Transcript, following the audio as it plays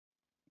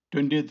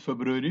20th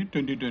February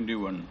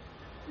 2021,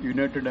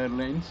 United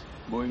Airlines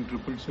Boeing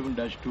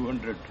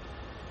 777-200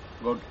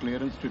 got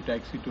clearance to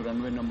taxi to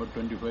runway number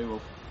 25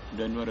 of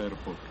Denver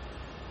Airport.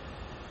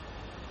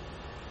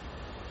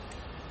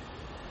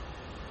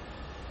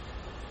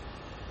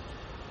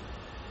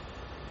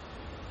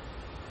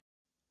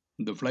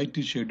 The flight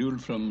is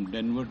scheduled from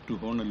Denver to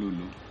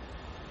Honolulu.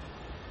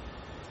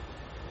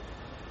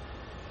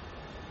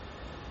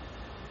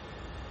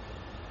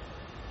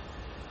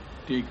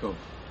 Takeoff.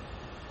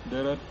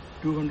 There are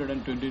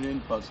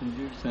 229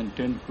 passengers and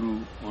 10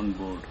 crew on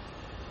board.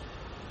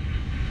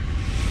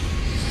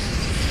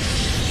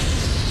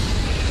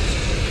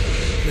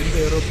 When the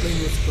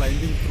aeroplane was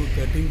climbing through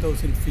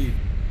 13,000 feet,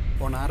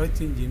 on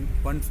RH engine,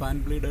 one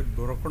fan blade had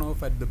broken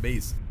off at the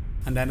base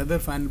and another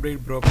fan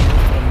blade broken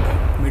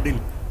off from the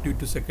middle due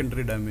to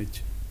secondary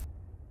damage.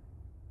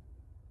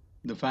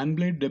 The fan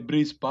blade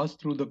debris passed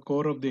through the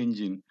core of the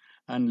engine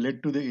and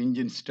led to the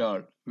engine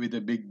start with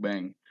a big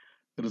bang.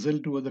 The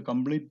result was the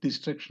complete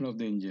destruction of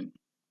the engine.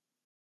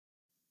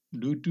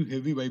 Due to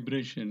heavy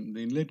vibration,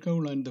 the inlet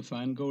cowl and the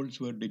fan cowls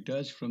were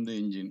detached from the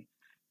engine.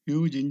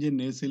 Huge engine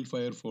nacelle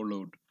fire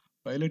followed.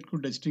 Pilot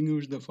could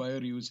extinguish the fire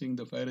using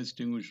the fire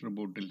extinguisher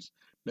bottles.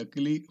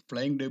 Luckily,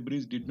 flying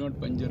debris did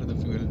not puncture the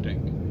fuel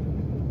tank.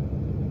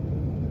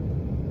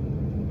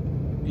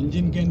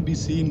 Engine can be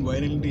seen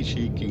violently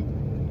shaking,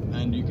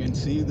 and you can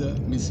see the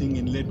missing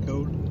inlet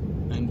cowl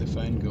and the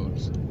fan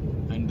cowls,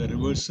 and the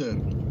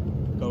reverser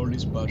cowl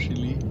is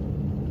partially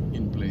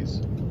in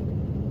place.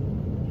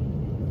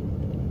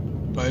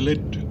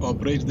 Pilot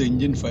operates the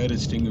engine fire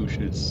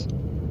extinguishers.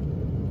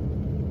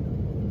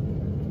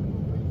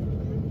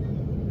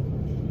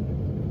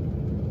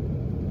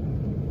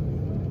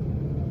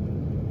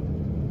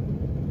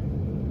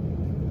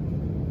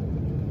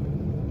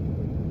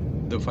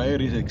 The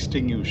fire is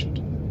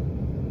extinguished.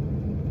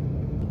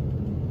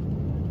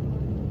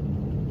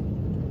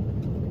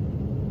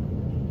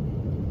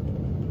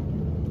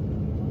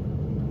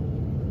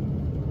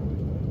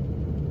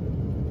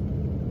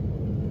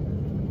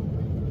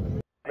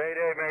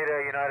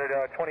 Mayday, United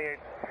 28,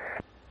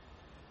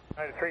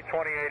 United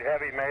 328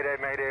 heavy,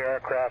 Mayday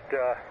aircraft.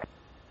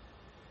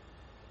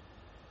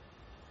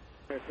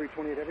 United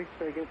 328 heavy,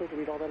 say again, please,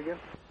 read all that again.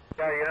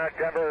 Yeah, United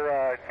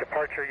Denver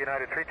departure,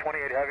 United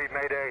 328 heavy,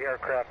 Mayday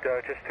aircraft,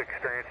 just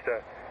experienced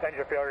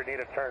engine failure, need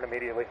a turn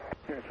immediately.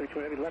 United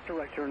 328 heavy, left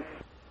or right turn?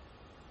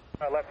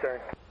 Left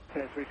turn.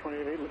 United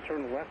 328 heavy, left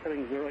turn left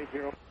heading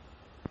 080.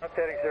 Left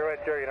heading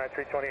 080, United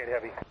 328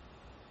 heavy.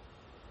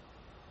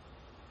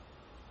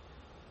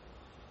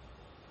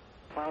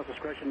 Pilot's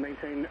discretion,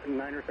 maintain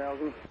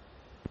 9,000.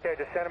 Okay,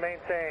 descend and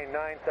maintain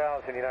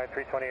 9,000, United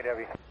 328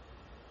 heavy.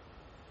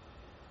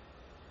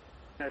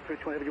 United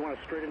 328 heavy, you want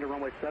to straight into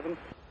runway 7?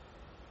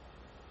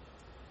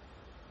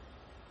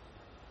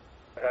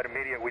 At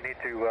immediate, we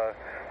need to,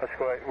 let's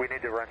go ahead, we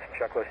need to run some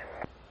checklists.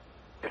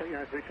 Okay,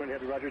 United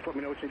 328 heavy, roger, just let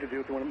me know what you need to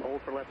do. If you want to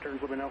hold for left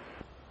turns, let me know.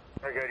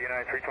 Very good,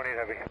 United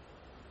 328 heavy.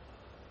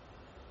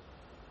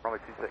 Runway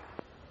 26.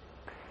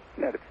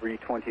 United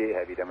 328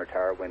 heavy, Denver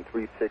Tower, wind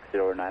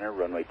 3609er,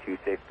 runway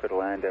 26, clear to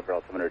land, Denver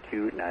altimeter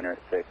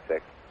 2966.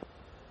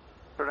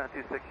 Clear down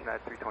 26,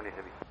 United 328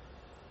 heavy.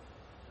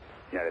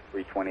 United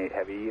 328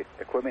 heavy,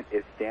 equipment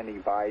is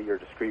standing by your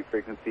discrete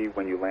frequency.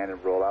 When you land and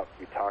roll out,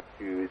 you talk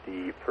to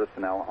the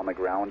personnel on the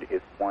ground,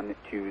 is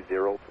 120.15.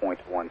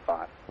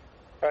 Alright,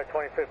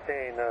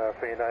 2015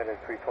 for United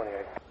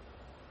 328.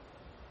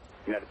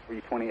 United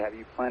 320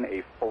 heavy, plan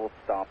a full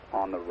stop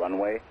on the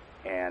runway,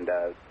 and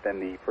then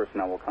the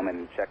personnel will come in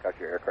and check out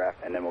your aircraft,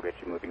 and then we'll get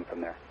you moving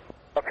from there.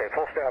 Okay,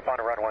 full stop on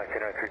the runway,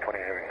 United 320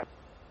 heavy.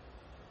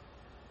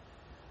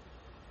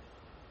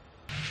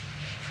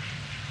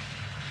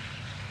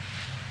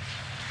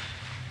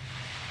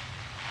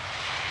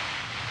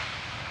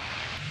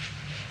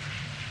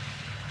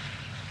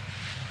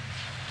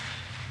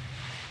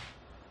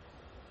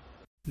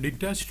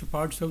 Detached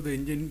parts of the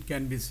engine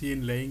can be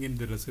seen lying in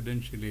the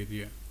residential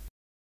area.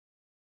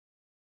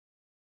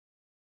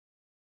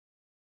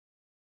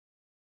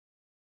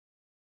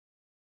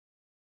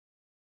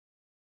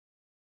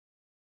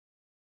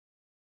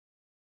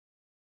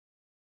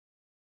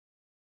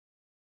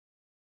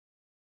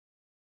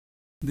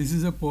 This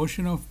is a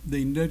portion of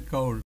the inlet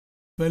cowl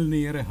fell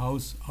near a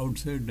house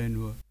outside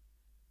Denver.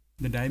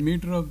 The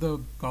diameter of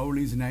the cowl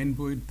is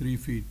 9.3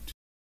 feet.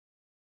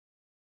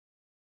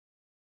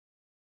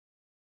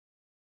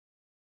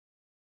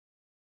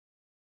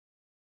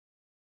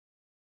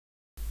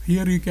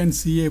 Here you can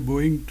see a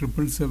Boeing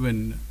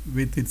 777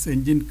 with its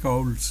engine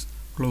cowls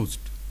closed.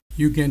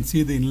 You can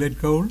see the inlet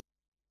cowl,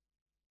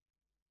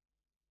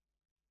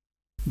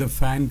 the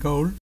fan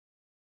cowl,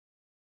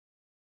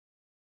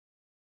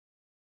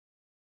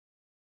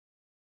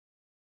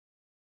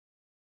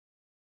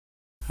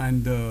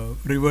 and the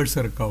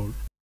reverser cowl.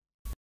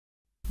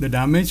 The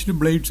damaged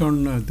blades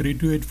on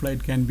 328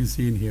 flight can be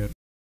seen here.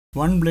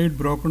 One blade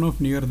broken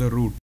off near the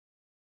root.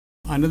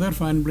 Another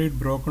fan blade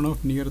broken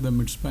off near the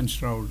midspan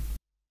shroud.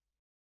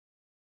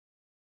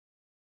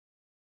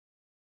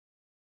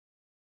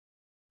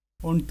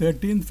 On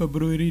 13th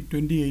February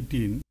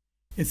 2018,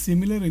 A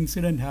similar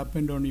incident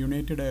happened on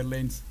United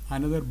Airlines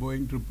another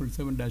Boeing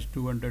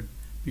 777-200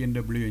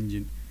 PW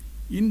engine.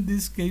 In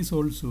this case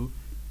also,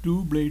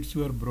 two blades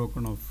were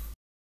broken off.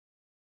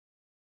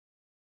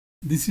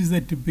 This is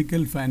a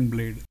typical fan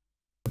blade.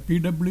 The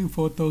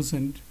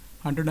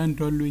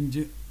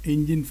PW4000-112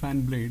 engine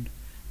fan blade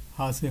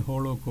has a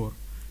hollow core.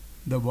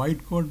 The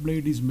white core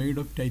blade is made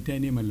of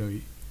titanium alloy.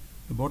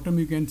 At the bottom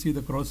you can see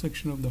the cross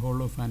section of the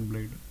hollow fan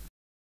blade.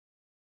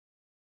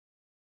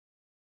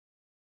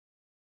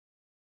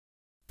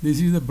 This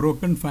is the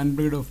broken fan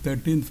blade of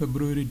 13th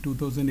February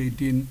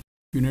 2018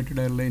 United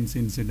Airlines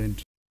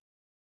incident.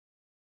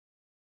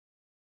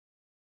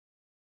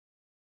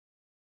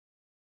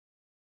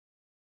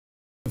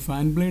 The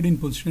fan blade in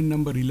position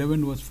number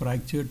 11 was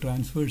fractured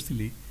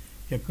transversely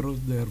across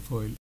the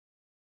airfoil.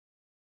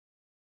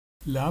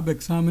 Lab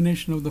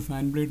examination of the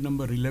fan blade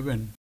number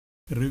 11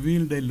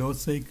 revealed a low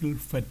cycle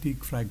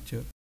fatigue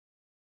fracture.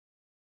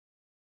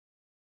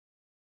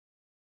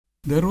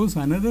 There was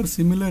another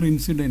similar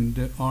incident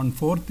on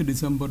 4th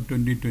December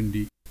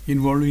 2020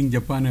 involving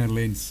Japan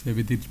Airlines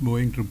with its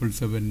Boeing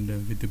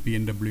 777 with the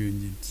PW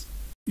engines.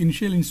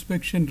 Initial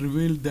inspection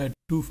revealed that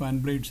two fan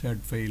blades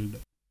had failed.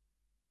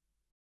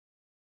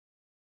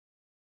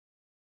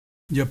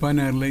 Japan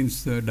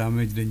Airlines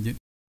damaged engine.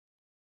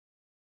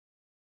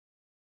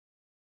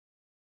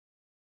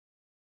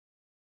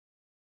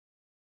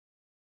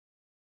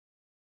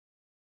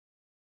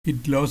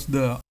 It lost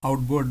the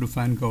outboard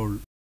fan cowl.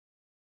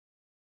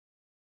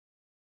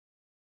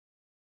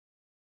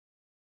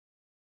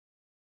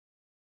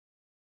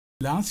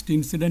 Last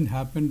incident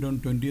happened on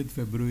 20th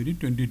February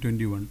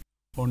 2021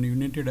 on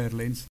United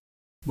Airlines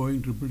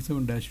Boeing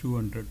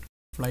 777-200,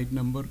 flight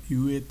number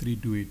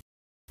UA328.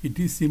 It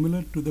is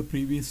similar to the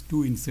previous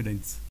two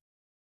incidents.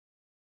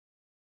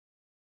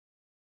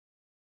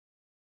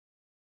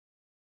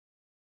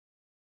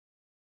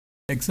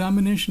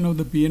 Examination of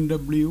the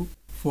PW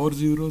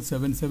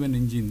 4077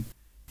 engine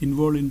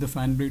involved in the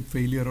fan blade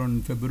failure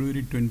on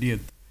February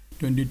 20th,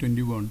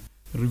 2021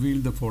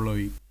 revealed the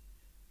following.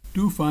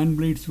 Two fan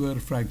blades were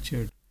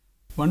fractured.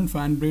 One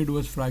fan blade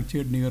was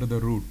fractured near the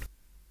root.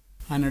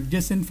 An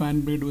adjacent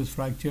fan blade was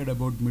fractured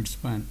about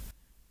midspan.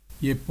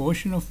 A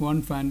portion of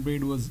one fan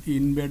blade was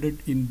embedded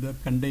in the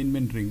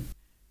containment ring.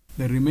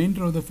 The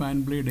remainder of the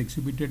fan blade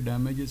exhibited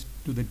damages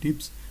to the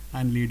tips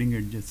and leading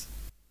edges.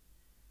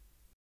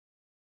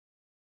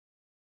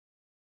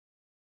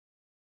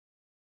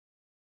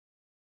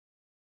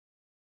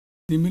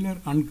 Similar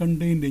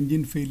uncontained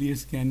engine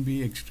failures can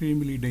be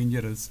extremely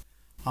dangerous,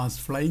 as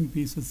flying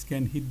pieces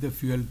can hit the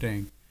fuel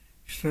tank,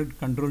 shred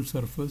control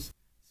surface,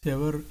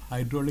 sever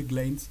hydraulic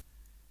lines,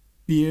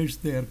 pierce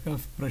the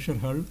aircraft pressure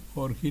hull,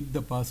 or hit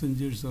the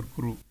passengers or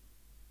crew.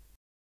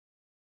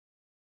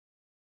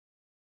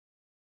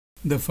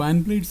 The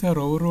fan blades are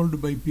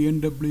overhauled by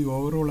P&W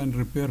Overhaul and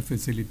Repair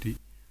Facility.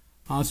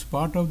 As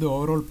part of the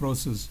overhaul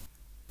process,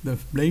 the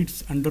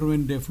blades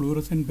underwent a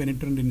fluorescent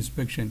penetrant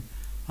inspection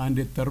and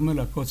a thermal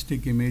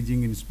acoustic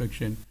imaging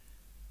inspection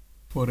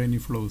for any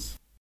flaws.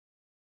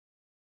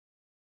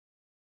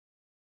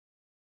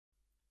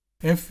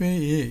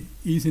 FAA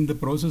is in the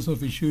process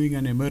of issuing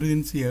an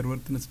emergency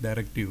airworthiness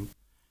directive,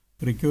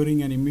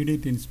 requiring an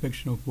immediate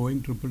inspection of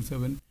Boeing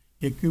 777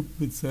 equipped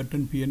with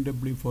certain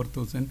P&W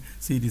 4000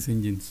 series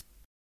engines.